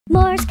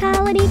Mars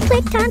Colony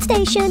Clickton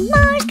Station.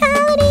 Mars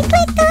Colony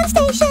Clickton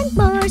Station.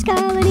 Mars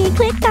Colony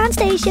Clickton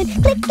Station.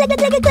 Click, click, click,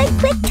 click, click,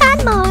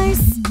 Clickton Mars.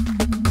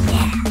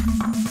 Yeah.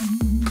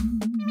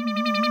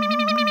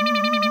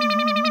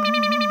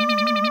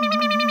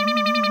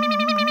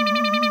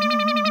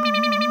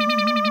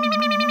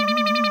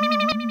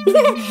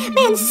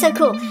 Man, this is so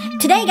cool.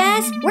 Today,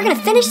 guys, we're going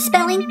to finish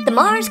spelling the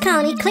Mars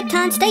Colony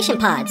Clickton Station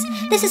pods.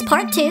 This is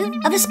part 2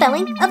 of the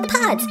spelling of the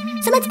pods.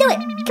 So let's do it.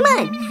 Come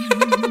on.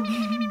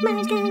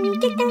 Mars Colony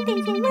Clickton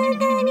Station. Mars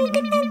Colony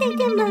Clickton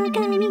Station. Mars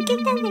Colony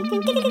Clickton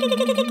Station.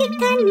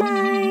 Clickton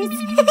Mars.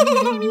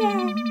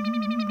 Yeah.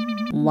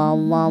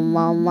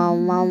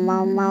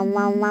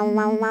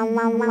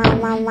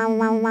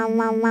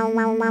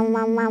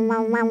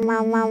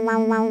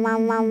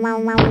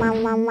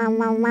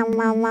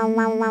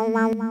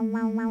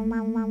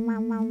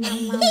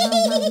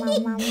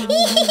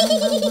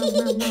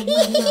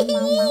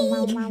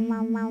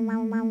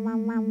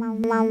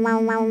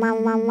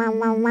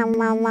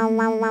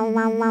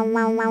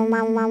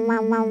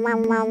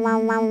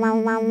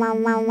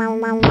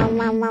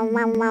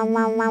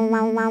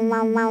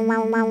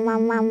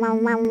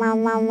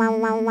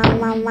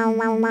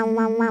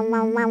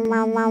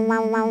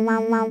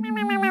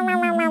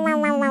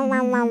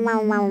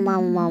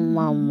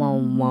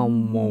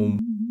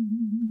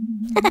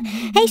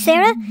 Hey,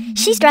 Sarah,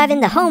 she's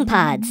driving the home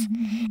pods.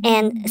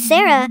 And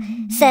Sarah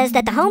says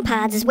that the home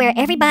pods is where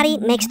everybody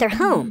makes their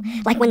home.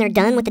 Like when they're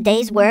done with the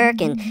day's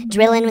work and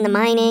drilling in the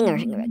mining or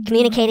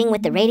communicating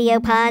with the radio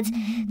pods.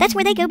 That's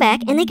where they go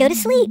back and they go to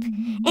sleep.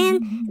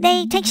 And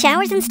they take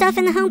showers and stuff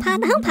in the home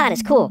pod. The home pod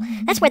is cool.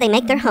 That's where they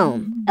make their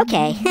home.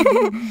 Okay,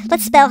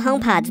 let's spell home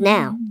pods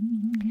now.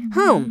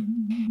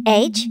 Home.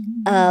 H-O-M-E.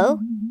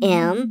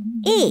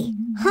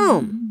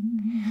 Home.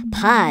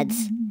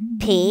 Pods.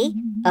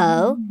 P-O-D-S.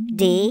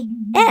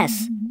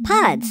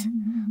 Pods.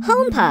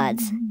 Home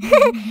pods.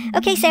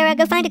 Okay, Sarah,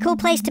 go find a cool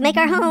place to make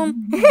our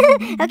home.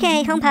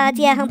 Okay, home pods.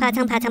 Yeah, home pods,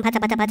 home pods, home pods,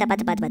 home pods, home pods, home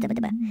pods, home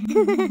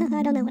pods.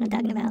 I don't know what I'm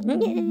talking about.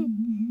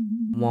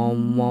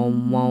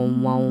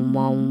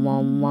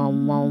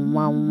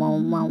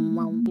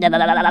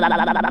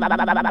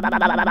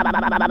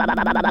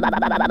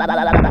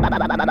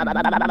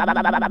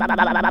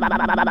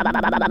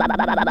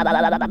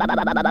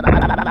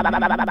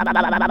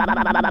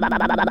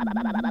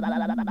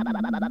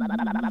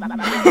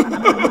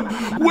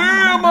 Where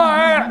am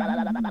I at?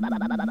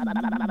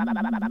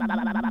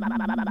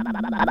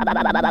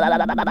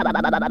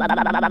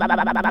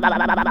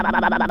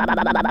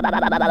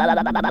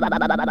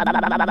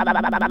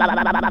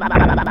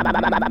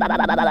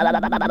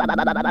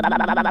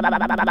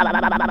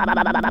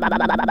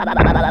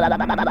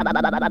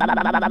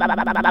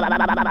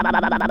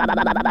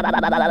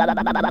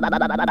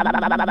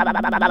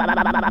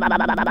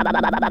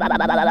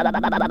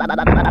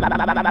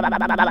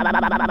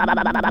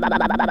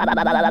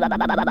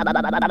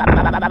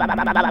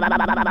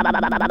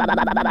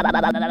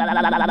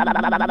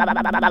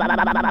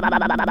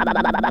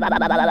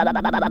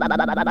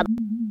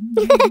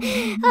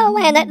 Oh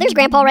man, there's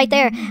Grandpa right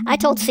there. I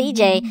told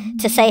CJ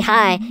to say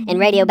hi and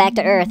radio back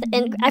to Earth,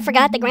 and I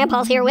forgot that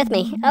Grandpa's here with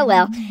me. Oh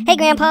well. Hey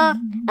Grandpa,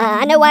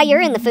 I know why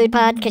you're in the food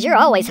pod, because you're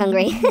always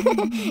hungry.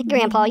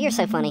 Grandpa, you're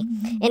so funny.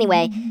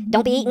 Anyway,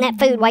 don't be eating that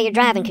food while you're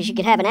driving, because you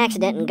could have an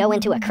accident and go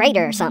into a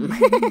crater or something.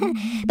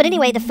 But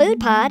anyway, the food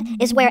pod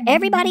is where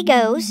everybody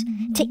goes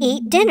to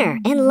eat dinner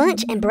and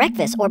lunch and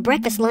breakfast, or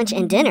breakfast, lunch,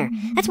 and dinner.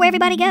 That's where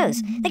everybody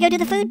goes. They go to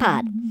the food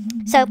pod.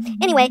 So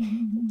anyway,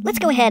 let's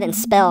go ahead and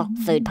spell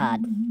food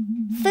pod.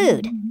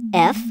 Food.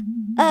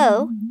 F-O-O-D.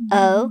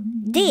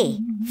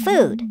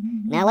 Food.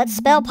 Now let's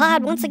spell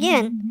pod once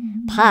again.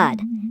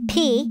 Pod.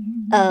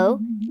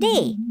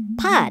 P-O-D.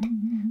 Pod.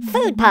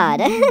 Food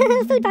pod.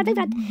 Food pod, food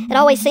pod. It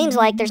always seems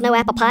like there's no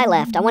apple pie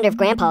left. I wonder if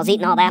Grandpa's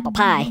eating all the apple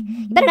pie.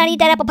 You better not eat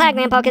that apple pie,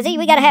 Grandpa, because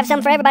we gotta have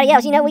some for everybody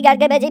else. You know, we gotta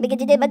go.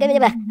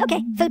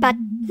 Okay, food pod.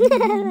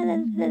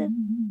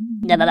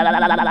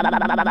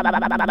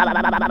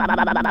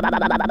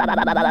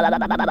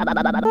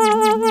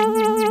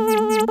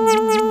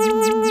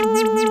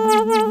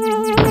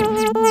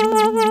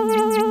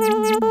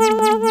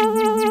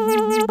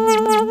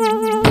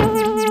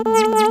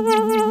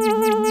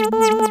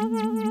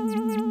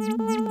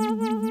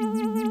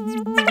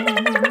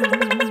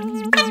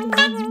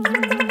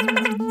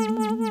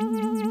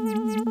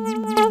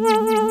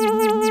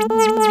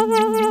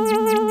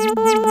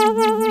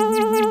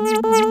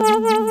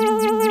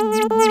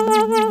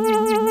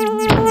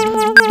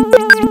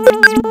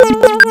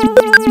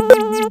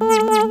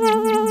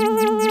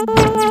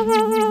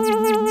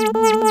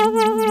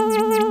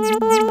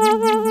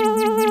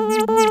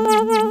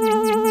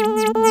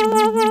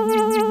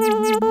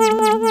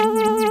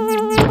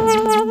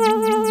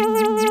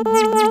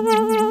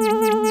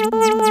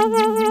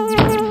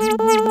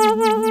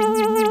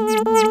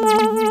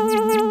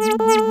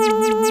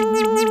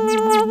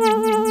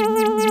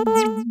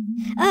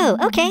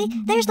 Okay,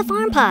 there's the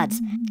farm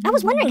pods. I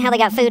was wondering how they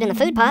got food in the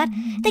food pod.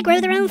 They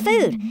grow their own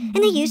food, and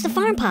they use the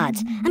farm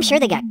pods. I'm sure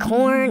they got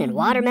corn and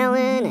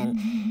watermelon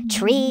and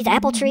trees,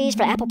 apple trees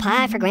for apple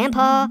pie for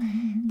Grandpa.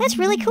 That's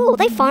really cool.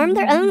 They farm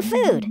their own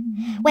food.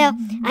 Well,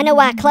 I know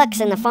why Cluck's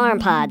in the farm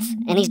pods,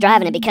 and he's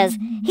driving it because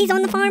he's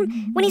on the farm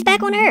when he's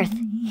back on Earth.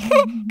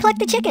 Cluck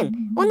the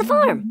chicken on the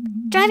farm,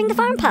 driving the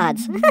farm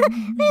pods.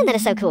 Man, that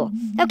is so cool.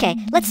 Okay,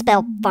 let's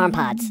spell farm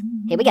pods.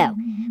 Here we go.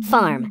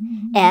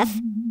 Farm.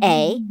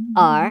 F-A-R-M.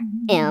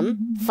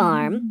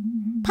 Farm.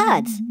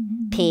 Pods.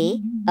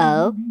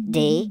 P-O-D-S.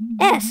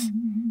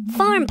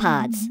 Farm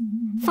pods.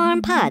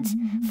 Farm pods.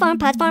 Farm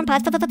pods, farm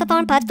pods, farm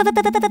pods,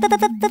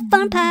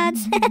 farm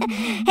pods.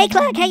 Hey,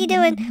 Cluck, how you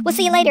doing? We'll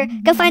see you later.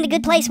 Go find a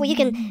good place where you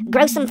can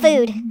grow some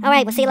food. All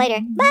right, we'll see you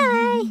later.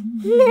 Bye.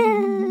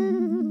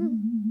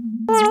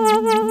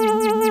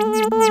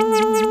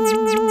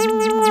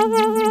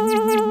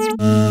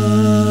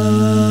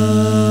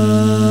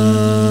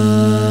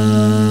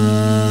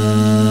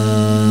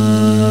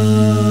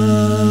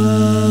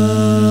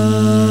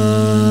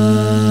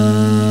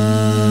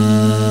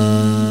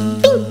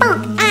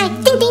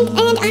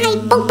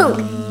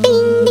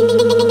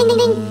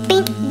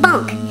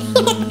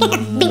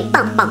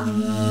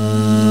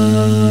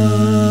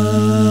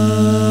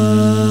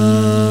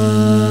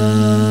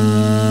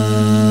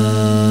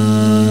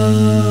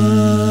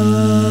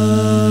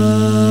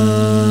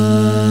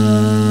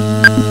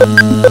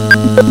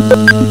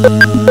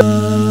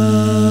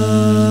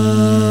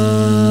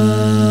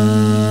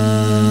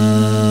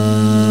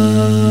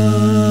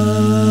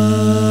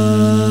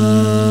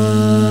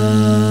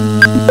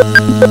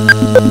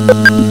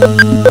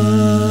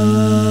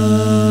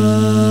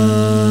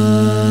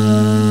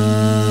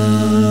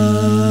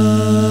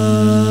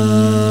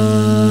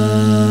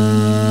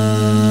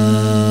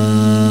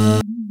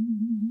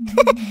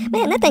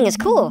 Man, that thing is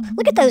cool.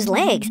 Look at those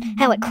legs,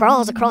 how it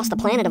crawls across the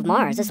planet of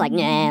Mars. It's like,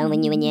 no,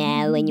 and you, and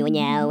you, and you, and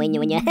you, and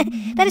you, and you.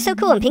 That is so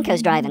cool, and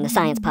Pinko's driving the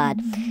science pod.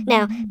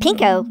 Now,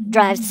 Pinko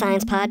drives the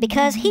science pod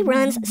because he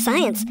runs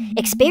science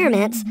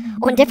experiments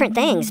on different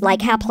things,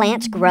 like how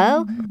plants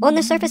grow on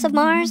the surface of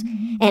Mars,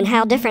 and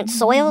how different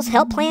soils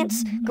help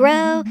plants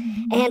grow,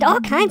 and all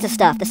kinds of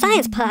stuff. The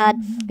science pod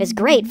is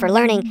great for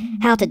learning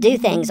how to do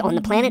things on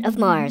the planet of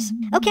Mars.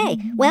 Okay,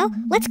 well,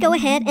 let's go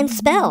ahead and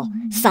spell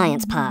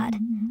science pod.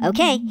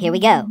 Okay, here we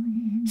go.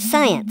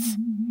 Science.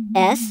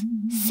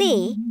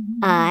 S-C-I-E-N-C-E.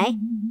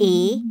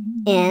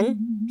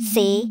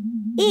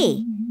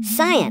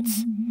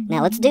 Science.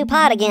 Now let's do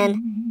pod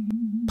again.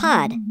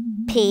 Pod.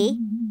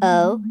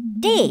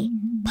 P-O-D.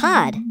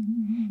 Pod.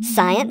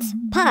 Science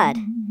pod.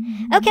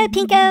 Okay,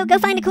 Pinko, go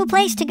find a cool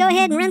place to go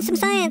ahead and run some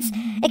science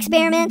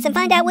experiments and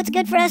find out what's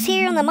good for us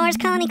here on the Mars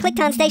Colony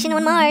Clickton Station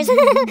on Mars.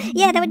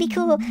 Yeah, that would be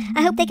cool.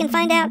 I hope they can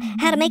find out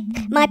how to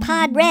make my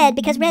pod red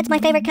because red's my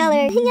favorite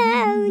color.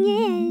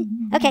 Yeah.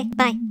 Okay,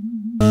 bye.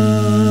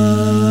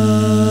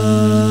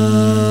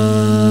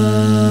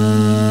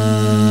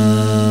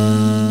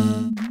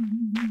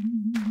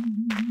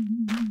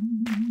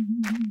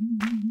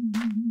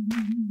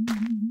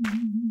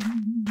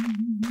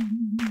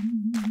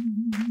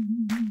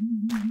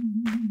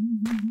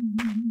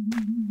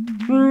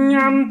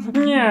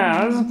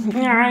 Yes,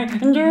 I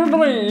do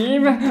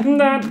believe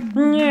that,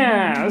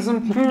 yes,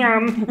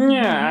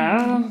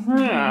 yeah.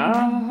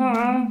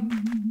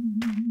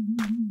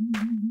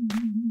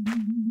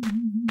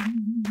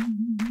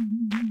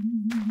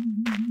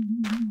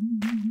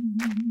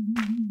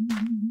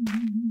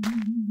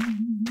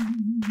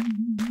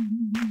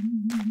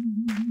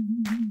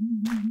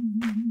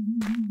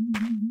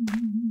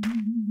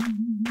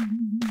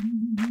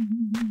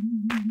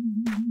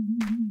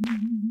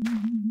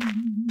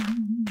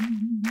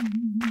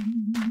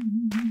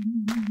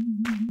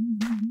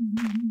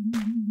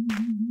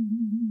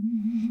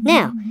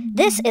 Now,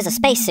 this is a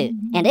spacesuit,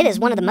 and it is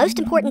one of the most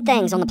important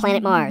things on the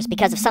planet Mars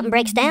because if something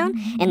breaks down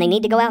and they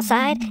need to go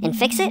outside and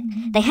fix it,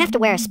 they have to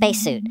wear a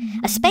spacesuit.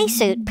 A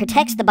spacesuit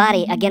protects the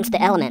body against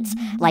the elements,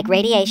 like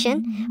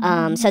radiation,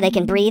 so they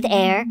can breathe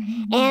air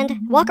and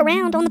walk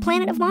around on the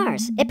planet of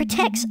Mars. It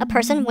protects a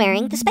person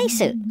wearing the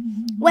spacesuit.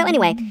 Well,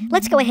 anyway,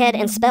 let's go ahead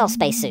and spell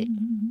spacesuit.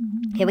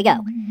 Here we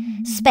go.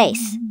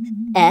 Space.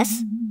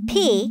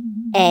 S-P-A-C-E.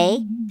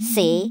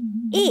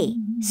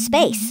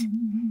 Space.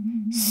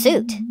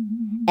 Suit.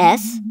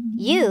 S-U-I-T.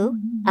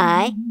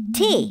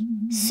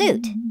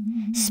 Suit.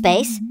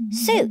 Space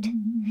suit.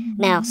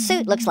 Now,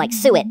 suit looks like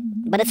suet,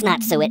 but it's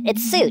not suet.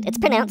 It's suit. It's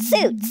pronounced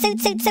suit. Suit,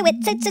 suit,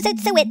 suet, suit, suit, suit,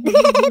 suet.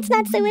 It's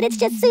not suet, it's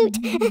just suit.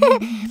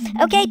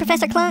 Okay,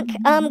 Professor Clunk,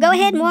 go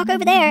ahead and walk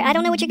over there. I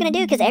don't know what you're going to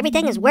do because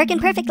everything is working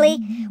perfectly.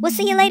 We'll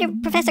see you later,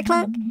 Professor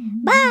Clunk.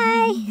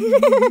 Bye.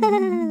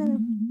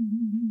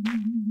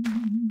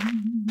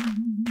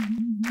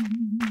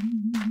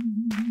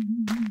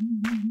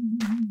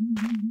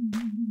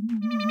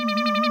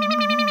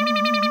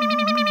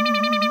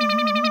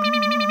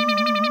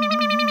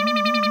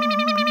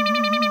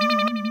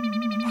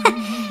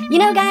 You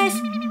know, guys,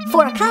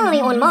 for a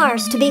colony on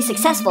Mars to be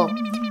successful,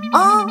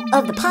 all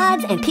of the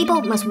pods and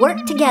people must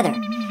work together.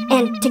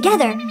 And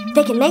together,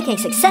 they can make a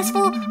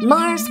successful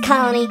Mars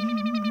Colony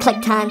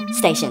Clickton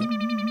Station.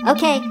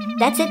 Okay,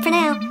 that's it for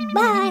now.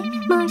 Bye.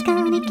 Mars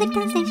Colony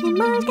Clickton Station.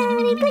 Mars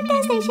Colony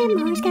Clickton Station.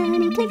 Mars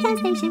Colony Clickton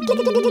Station.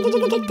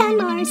 Click on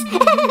Mars.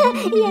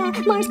 Yeah,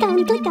 Mars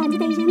Colony Clickton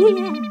Station.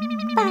 Yeah.